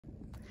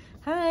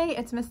Hi,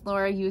 it's Miss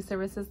Laura, Youth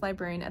Services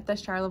Librarian at the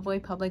Charlevoix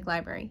Public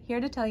Library, here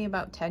to tell you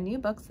about 10 new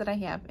books that I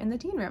have in the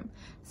teen room.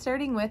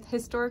 Starting with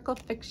historical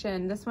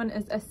fiction. This one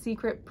is A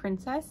Secret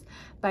Princess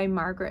by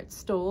Margaret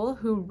Stohl,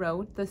 who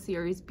wrote the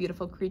series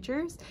Beautiful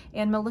Creatures,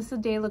 and Melissa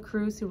de la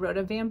Cruz, who wrote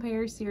a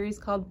vampire series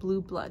called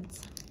Blue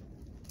Bloods.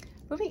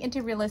 Moving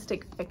into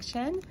realistic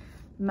fiction,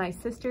 My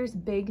Sister's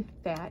Big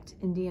Fat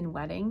Indian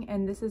Wedding,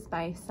 and this is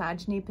by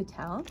Sajni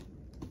Patel.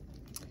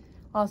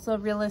 Also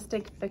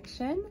realistic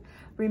fiction,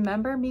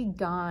 Remember Me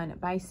Gone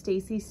by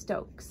Stacey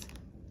Stokes.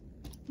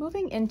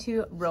 Moving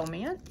into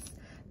romance,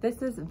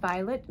 this is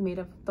Violet Made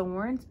of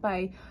Thorns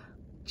by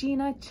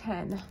Gina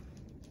Chen.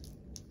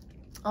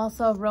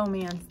 Also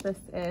romance, this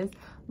is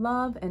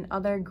Love and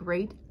Other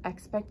Great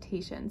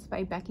Expectations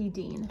by Becky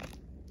Dean.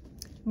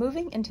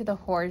 Moving into the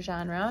horror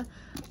genre,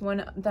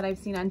 one that I've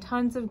seen on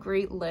tons of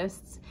great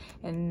lists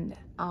and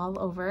all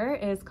over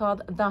is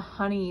called The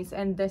Honeys,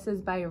 and this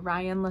is by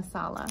Ryan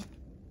LaSala.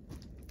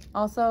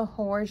 Also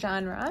horror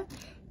genre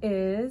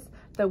is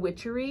The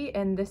Witchery,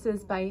 and this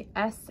is by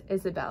S.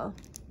 Isabel.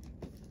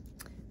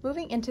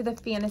 Moving into the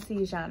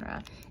fantasy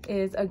genre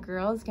is A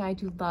Girl's Guide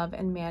to Love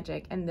and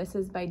Magic, and this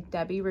is by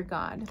Debbie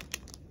Rigaud.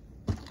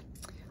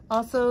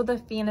 Also the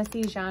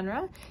fantasy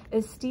genre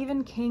is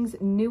Stephen King's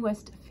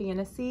newest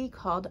fantasy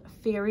called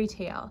Fairy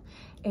Tale,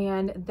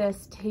 and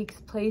this takes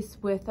place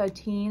with a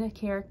teen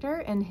character,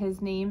 and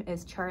his name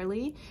is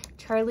Charlie.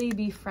 Charlie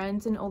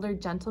befriends an older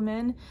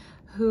gentleman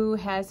who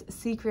has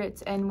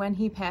secrets, and when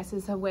he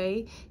passes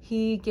away,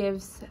 he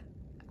gives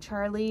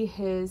Charlie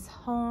his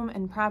home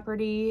and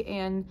property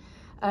and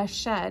a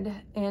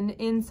shed, and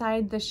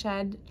inside the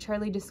shed,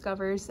 Charlie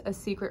discovers a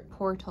secret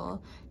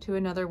portal to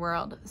another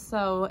world.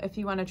 So if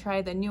you want to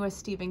try the newest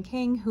Stephen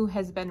King, who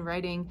has been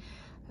writing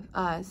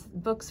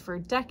books for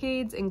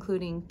decades,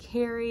 including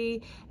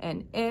Carrie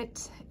and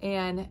It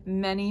and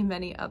many,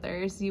 many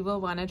others, you will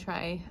want to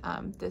try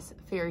this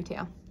fairy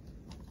tale.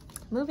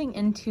 Moving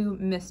into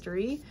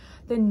mystery,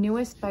 the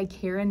newest by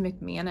Karen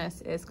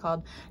McManus is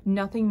called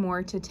Nothing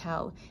More to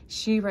Tell.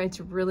 She writes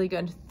really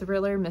good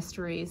thriller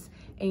mysteries,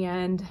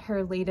 and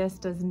her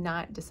latest does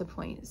not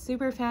disappoint.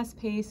 Super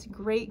fast-paced,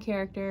 great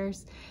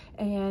characters,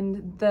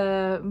 and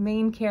the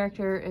main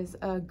character is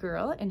a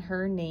girl, and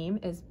her name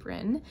is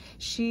Bryn.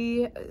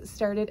 She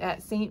started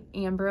at St.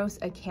 Ambrose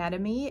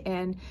Academy,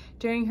 and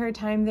during her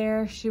time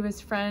there, she was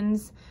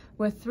friends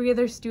with 3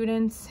 other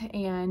students,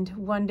 and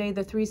one day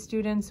the 3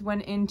 students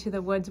went into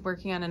the woods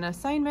working on an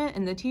assignment,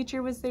 and the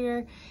teacher was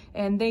there,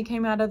 and they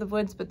came out of the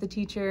woods, but the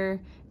teacher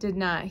did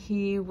not.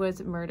 He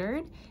was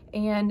murdered,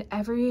 and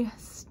every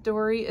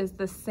story is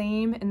the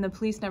same, and the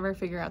police never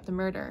figure out the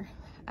murder.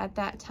 At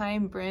that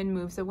time, Bryn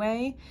moves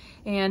away,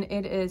 and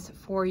it is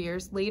 4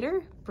 years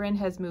later. Bryn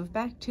has moved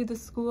back to the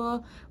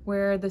school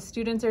where the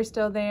students are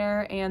still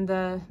there and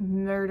the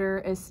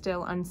murder is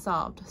still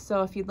unsolved.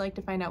 So if you'd like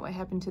to find out what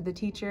happened to the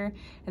teacher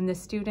and the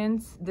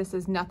students, this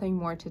is Nothing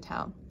More to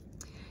Tell.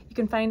 You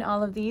can find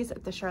all of these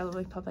at the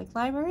Charlevoix Public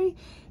Library,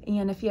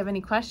 and if you have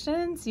any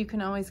questions, you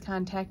can always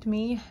contact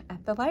me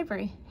at the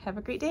library. Have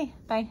a great day.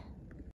 Bye.